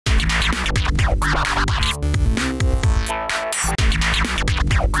Hey,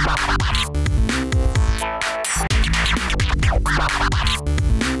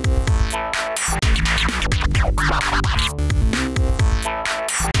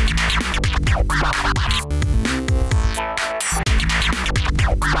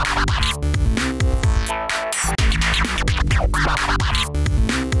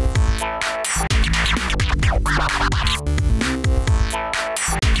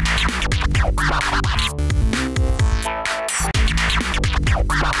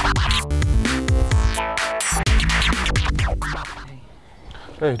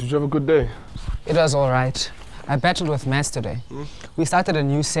 did you have a good day? It was all right. I battled with maths today. We started a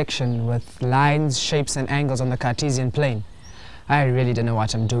new section with lines, shapes and angles on the Cartesian plane. I really don't know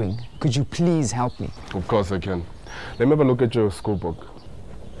what I'm doing. Could you please help me? Of course I can. Let me have a look at your school book.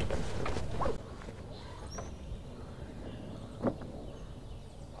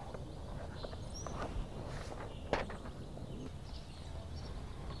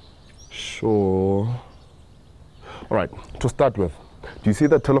 Sure. All right, to start with, do you see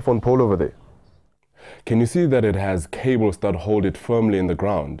that telephone pole over there? Can you see that it has cables that hold it firmly in the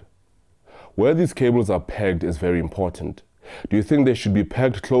ground? Where these cables are pegged is very important. Do you think they should be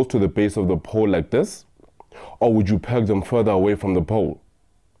pegged close to the base of the pole like this? Or would you peg them further away from the pole?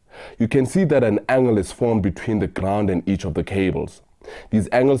 You can see that an angle is formed between the ground and each of the cables. These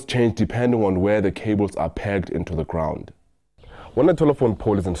angles change depending on where the cables are pegged into the ground. When a telephone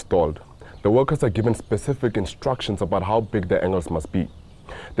pole is installed, the workers are given specific instructions about how big the angles must be.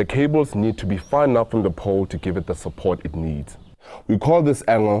 The cables need to be far enough from the pole to give it the support it needs. We call this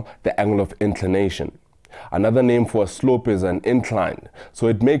angle the angle of inclination. Another name for a slope is an incline, so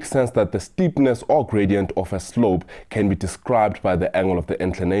it makes sense that the steepness or gradient of a slope can be described by the angle of the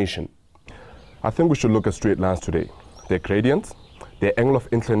inclination. I think we should look at straight lines today. Their gradients, their angle of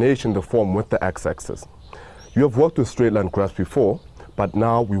inclination they form with the x-axis. You have worked with straight line graphs before, but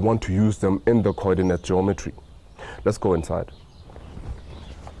now we want to use them in the coordinate geometry. Let's go inside.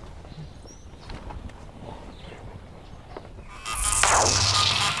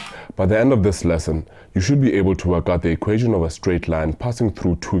 By the end of this lesson, you should be able to work out the equation of a straight line passing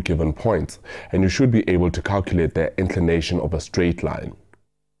through two given points, and you should be able to calculate the inclination of a straight line.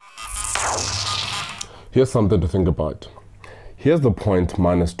 Here's something to think about. Here's the point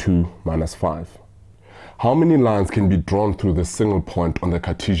 -2, -5. How many lines can be drawn through this single point on the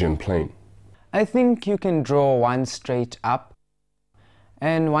Cartesian plane? I think you can draw one straight up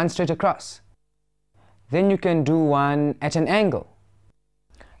and one straight across. Then you can do one at an angle.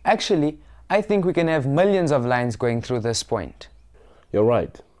 Actually, I think we can have millions of lines going through this point. You're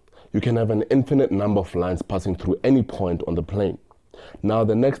right. You can have an infinite number of lines passing through any point on the plane. Now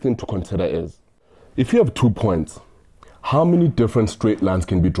the next thing to consider is, if you have 2 points, how many different straight lines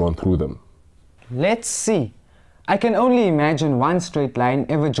can be drawn through them? Let's see. I can only imagine one straight line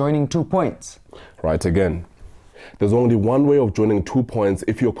ever joining 2 points. Right again. There's only one way of joining 2 points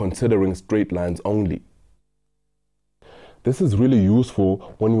if you're considering straight lines only. This is really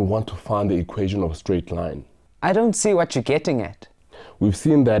useful when you want to find the equation of a straight line. I don't see what you're getting at. We've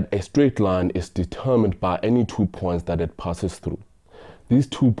seen that a straight line is determined by any 2 points that it passes through. These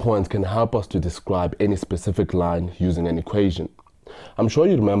 2 points can help us to describe any specific line using an equation. I'm sure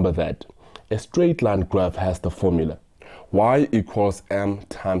you remember that. A straight line graph has the formula y equals m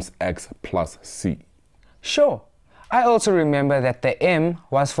times x plus c. Sure. I also remember that the m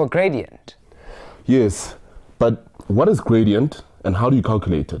was for gradient. Yes, but what is gradient and how do you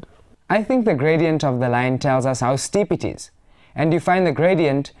calculate it? I think the gradient of the line tells us how steep it is. And you find the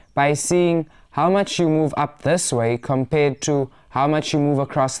gradient by seeing how much you move up this way compared to how much you move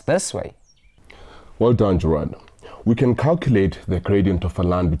across this way. Well done, Gerard. We can calculate the gradient of a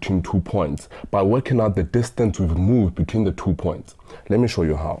line between 2 points by working out the distance we've moved between the 2 points. Let me show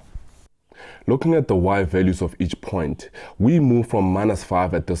you how. Looking at the y values of each point, we move from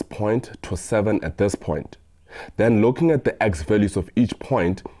 -5 at this point to 7 at this point. Then looking at the x values of each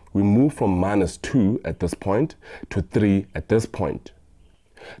point, we move from -2 at this point to 3 at this point.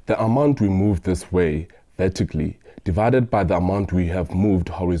 The amount we move this way vertically divided by the amount we have moved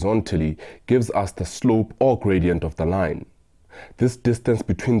horizontally gives us the slope or gradient of the line. This distance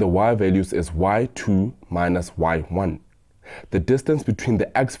between the y values is y2 minus y1. The distance between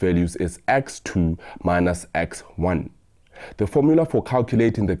the x values is x2 minus x1. The formula for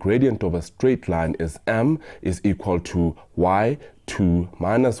calculating the gradient of a straight line is m is equal to y2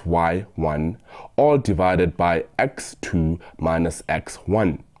 minus y1 all divided by x2 minus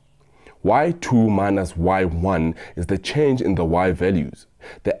x1. y2 minus y1 is the change in the y values.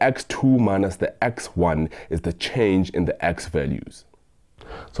 The x2 minus the x1 is the change in the x values.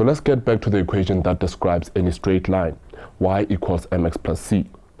 So let's get back to the equation that describes any straight line, y equals mx plus c.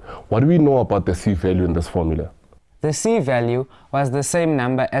 What do we know about the c value in this formula? The c value was the same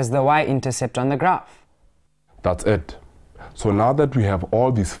number as the y-intercept on the graph. That's it. So now that we have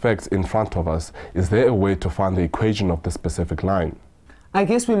all these facts in front of us, is there a way to find the equation of the specific line? I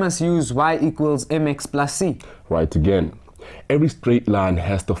guess we must use y equals mx plus c. Right again. Every straight line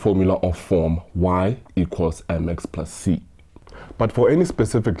has the formula of form y equals mx plus c. But for any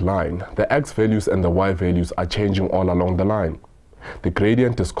specific line, the x values and the y values are changing all along the line. The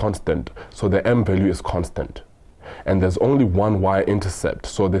gradient is constant, so the m value is constant. And there's only one y-intercept,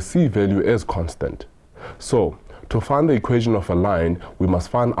 so the c value is constant. So, to find the equation of a line, we must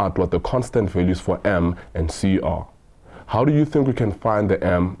find out what the constant values for m and c are. How do you think we can find the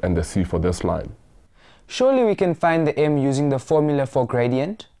m and the c for this line? Surely we can find the m using the formula for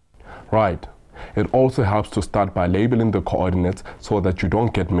gradient? Right. It also helps to start by labeling the coordinates so that you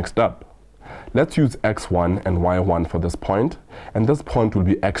don't get mixed up. Let's use x1 and y1 for this point, and this point will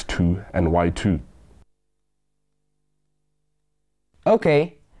be x2 and y2.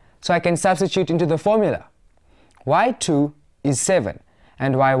 Okay, so I can substitute into the formula. y2 is 7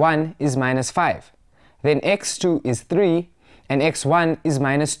 and y1 is minus 5. Then x2 is 3 and x1 is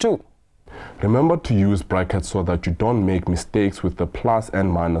minus 2. Remember to use brackets so that you don't make mistakes with the plus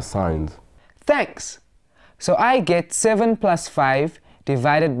and minus signs. Thanks! So I get 7 plus 5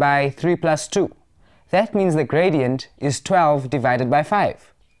 divided by 3 plus 2. That means the gradient is 12 divided by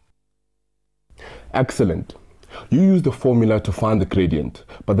 5. Excellent. You use the formula to find the gradient,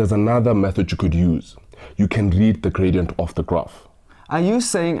 but there's another method you could use. You can read the gradient of the graph. Are you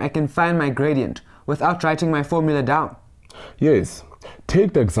saying I can find my gradient without writing my formula down? Yes.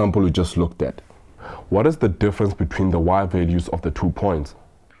 Take the example we just looked at. What is the difference between the y values of the 2 points?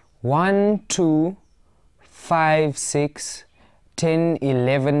 1, 2, 5, 6, 10,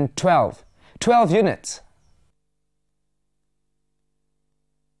 11, 12. 12 units.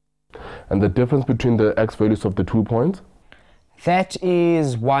 And the difference between the x values of the 2 points? That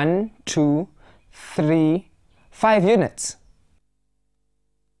is 1, 2, 3, 5 units.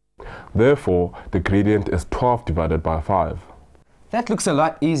 Therefore, the gradient is 12 divided by 5. That looks a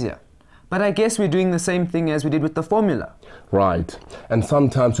lot easier. But I guess we're doing the same thing as we did with the formula. Right. And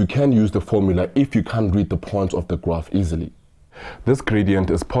sometimes you can use the formula if you can't read the points of the graph easily. This gradient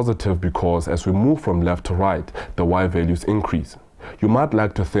is positive because as we move from left to right, the y values increase. You might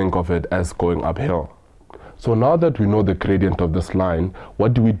like to think of it as going uphill. So now that we know the gradient of this line,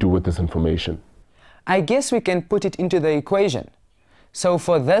 what do we do with this information? I guess we can put it into the equation. So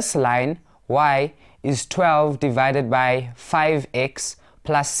for this line, y is 12 divided by 5x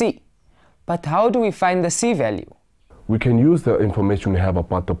plus c. But how do we find the c value? We can use the information we have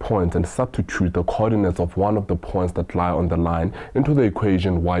about the points and substitute the coordinates of one of the points that lie on the line into the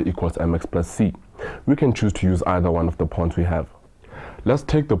equation y equals mx plus c. We can choose to use either one of the points we have. Let's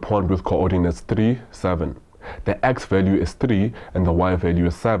take the point with coordinates 3, 7. The x value is 3 and the y value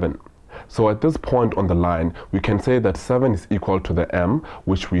is 7. So at this point on the line, we can say that 7 is equal to the m,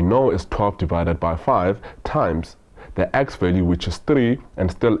 which we know is 12 divided by 5, times the x value, which is 3, and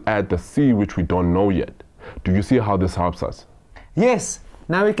still add the c, which we don't know yet. Do you see how this helps us? Yes,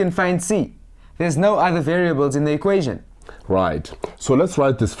 now we can find c. There's no other variables in the equation. Right. So let's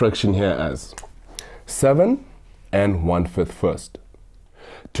write this fraction here as 7 and 1/5 first.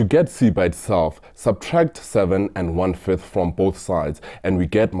 To get c by itself, subtract 7 and 1/5 from both sides, and we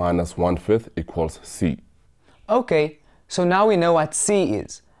get minus 1/5 equals c. Okay, so now we know what c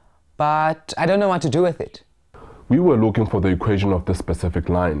is, but I don't know what to do with it. We were looking for the equation of this specific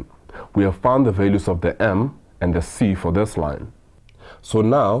line. We have found the values of the m and the c for this line. So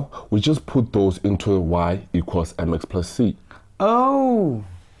now we just put those into y equals mx plus c. Oh!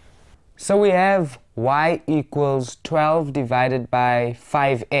 So we have y equals 12 divided by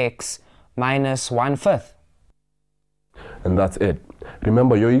 5x minus 1/5. And that's it.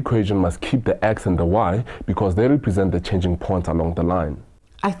 Remember, your equation must keep the x and the y because they represent the changing points along the line.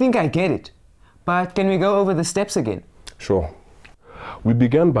 I think I get it. But can we go over the steps again? Sure. We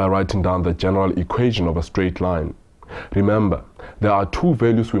began by writing down the general equation of a straight line. Remember, there are 2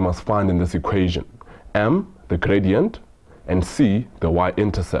 values we must find in this equation: m, the gradient, and c, the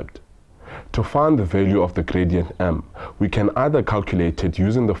y-intercept. To find the value of the gradient m, we can either calculate it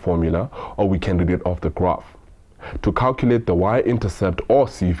using the formula or we can read it off the graph. To calculate the y-intercept or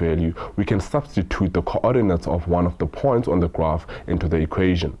c value, we can substitute the coordinates of one of the points on the graph into the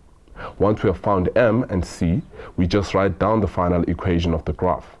equation. Once we have found m and c, we just write down the final equation of the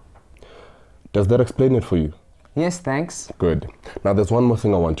graph. Does that explain it for you? Yes, thanks. Good. Now there's one more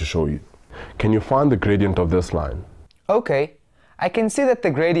thing I want to show you. Can you find the gradient of this line? Okay, I can see that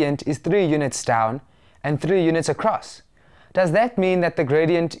the gradient is 3 units down and 3 units across. Does that mean that the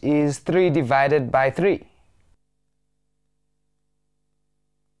gradient is 3 divided by 3?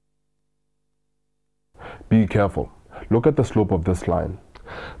 Be careful. Look at the slope of this line.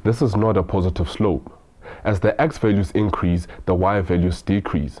 This is not a positive slope. As the x values increase, the y values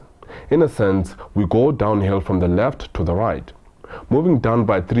decrease. In a sense, we go downhill from the left to the right. Moving down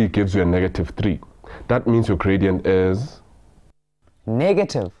by 3 gives you a -3. That means your gradient is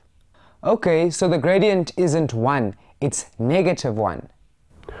negative. Okay, so the gradient isn't 1, it's -1.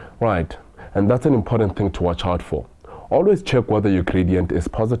 right, and that's an important thing to watch out for. Always check whether your gradient is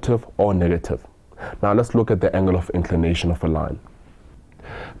positive or negative. Now let's look at the angle of inclination of a line.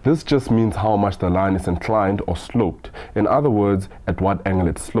 This just means how much the line is inclined or sloped. In other words, at what angle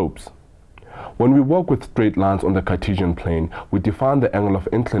it slopes. When we work with straight lines on the Cartesian plane, we define the angle of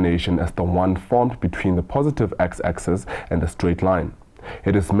inclination as the one formed between the positive x-axis and the straight line.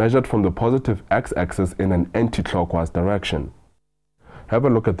 It is measured from the positive x-axis in an anti-clockwise direction. Have a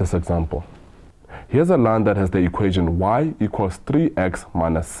look at this example. Here's a line that has the equation y equals 3x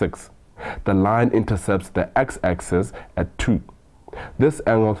minus 6. The line intercepts the x-axis at 2. This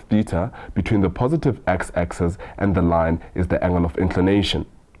angle theta between the positive x-axis and the line is the angle of inclination.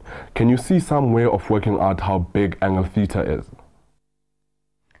 Can you see some way of working out how big angle theta is?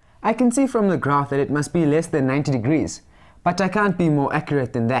 I can see from the graph that it must be less than 90 degrees, but I can't be more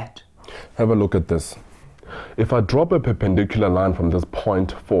accurate than that. Have a look at this. If I drop a perpendicular line from this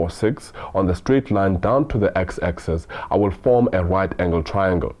point 4, 6 on the straight line down to the x-axis, I will form a right angle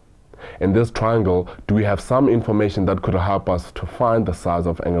triangle. In this triangle, do we have some information that could help us to find the size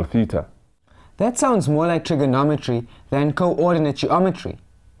of angle theta? That sounds more like trigonometry than coordinate geometry.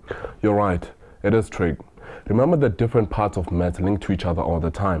 You're right, it is trig. Remember that different parts of math link to each other all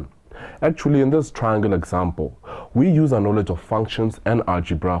the time. Actually, in this triangle example, we use our knowledge of functions and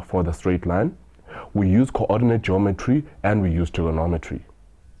algebra for the straight line. We use coordinate geometry and we use trigonometry.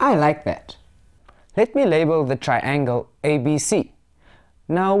 I like that. Let me label the triangle ABC.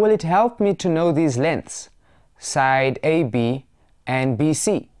 Now, will it help me to know these lengths, side AB and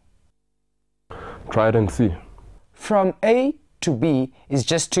BC? Try it and see. From A to B is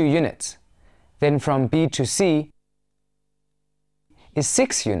just 2 units. Then from B to C is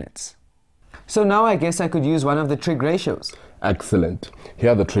 6 units. So now I guess I could use one of the trig ratios. Excellent.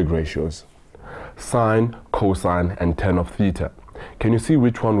 Here are the trig ratios. Sine, cosine, and tan of theta. Can you see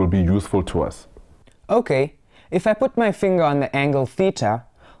which one will be useful to us? Okay, if I put my finger on the angle theta,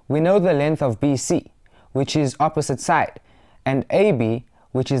 we know the length of BC, which is opposite side, and AB,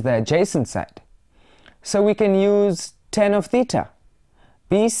 which is the adjacent side. So we can use tan of theta.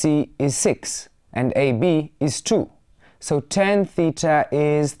 BC is 6 and AB is 2. So tan theta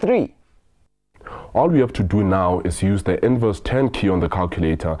is 3. All we have to do now is use the inverse tan key on the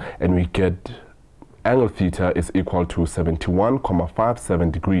calculator and we get angle theta is equal to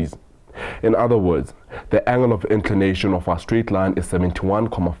 71,57 degrees. In other words, the angle of inclination of our straight line is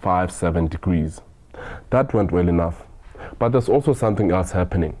 71,57 degrees. That went well enough. But there's also something else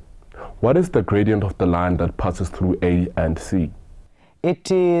happening. What is the gradient of the line that passes through A and C? It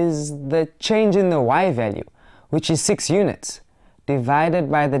is the change in the y value, which is 6 units,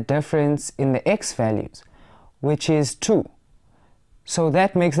 divided by the difference in the x values, which is 2. So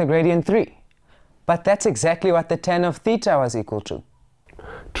that makes the gradient 3. But that's exactly what the tan of theta was equal to.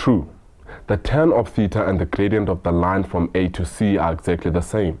 True. The tan of theta and the gradient of the line from A to C are exactly the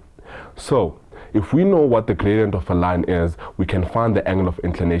same. So, if we know what the gradient of a line is, we can find the angle of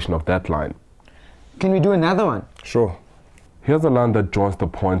inclination of that line. Can we do another one? Sure. Here's a line that joins the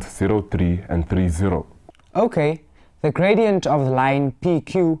points 0, 3 and 3, 0. Okay, the gradient of the line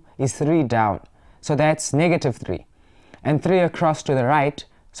PQ is 3 down, so that's -3. And 3 across to the right,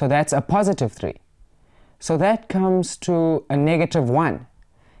 so that's a +3. So that comes to a -1.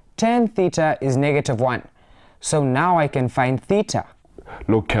 Tan theta is -1. So now I can find theta.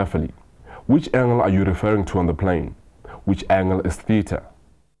 Look carefully. Which angle are you referring to on the plane? Which angle is theta?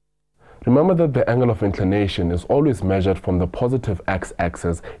 Remember that the angle of inclination is always measured from the positive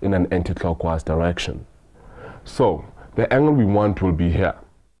x-axis in an anti-clockwise direction. So, the angle we want will be here.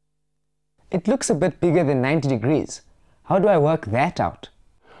 It looks a bit bigger than 90 degrees. How do I work that out?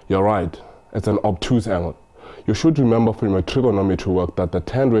 You're right. It's an obtuse angle. You should remember from your trigonometry work that the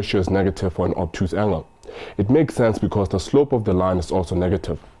tan ratio is negative for an obtuse angle. It makes sense because the slope of the line is also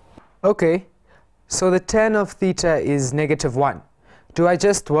negative. Okay, so the tan of theta is -1. Do I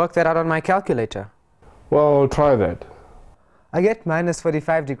just work that out on my calculator? Well, try that. I get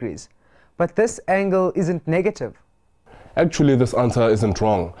 -45 degrees, but this angle isn't negative. Actually, this answer isn't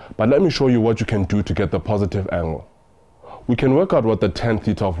wrong, but let me show you what you can do to get the positive angle. We can work out what the tan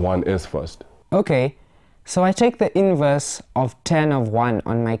theta of 1 is first. Okay, so I take the inverse of tan of 1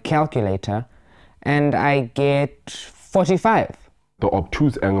 on my calculator and I get 45. The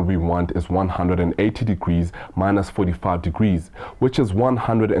obtuse angle we want is 180 degrees minus 45 degrees, which is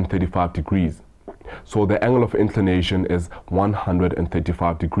 135 degrees. So the angle of inclination is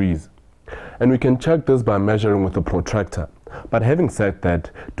 135 degrees. And we can check this by measuring with a protractor. But having said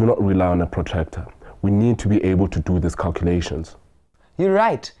that, do not rely on a protractor. We need to be able to do these calculations. You're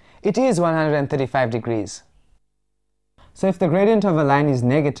right, it is 135 degrees. So if the gradient of a line is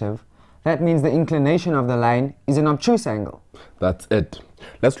negative, that means the inclination of the line is an obtuse angle. That's it.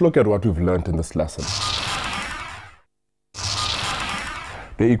 Let's look at what we've learned in this lesson.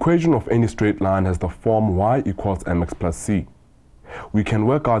 The equation of any straight line has the form y equals mx plus c. We can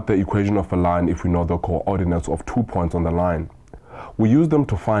work out the equation of a line if we know the coordinates of 2 points on the line. We use them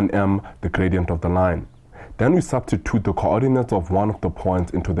to find m, the gradient of the line. Then we substitute the coordinates of one of the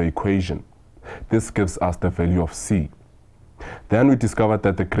points into the equation. This gives us the value of c. Then we discovered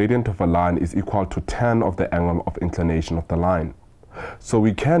that the gradient of a line is equal to tan of the angle of inclination of the line. So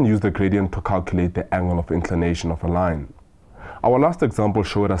we can use the gradient to calculate the angle of inclination of a line. Our last example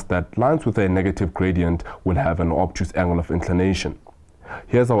showed us that lines with a negative gradient will have an obtuse angle of inclination.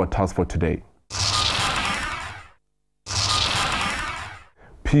 Here's our task for today.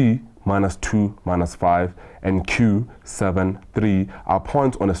 P minus 2 minus 5 and Q 7, 3 are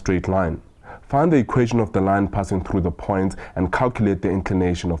points on a straight line. Find the equation of the line passing through the points and calculate the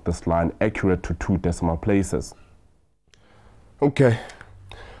inclination of this line accurate to 2 decimal places. Okay,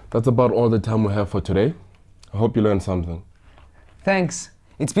 that's about all the time we have for today. I hope you learned something. Thanks,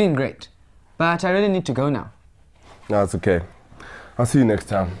 it's been great, but I really need to go now. No, it's okay. I'll see you next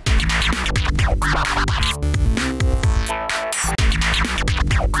time.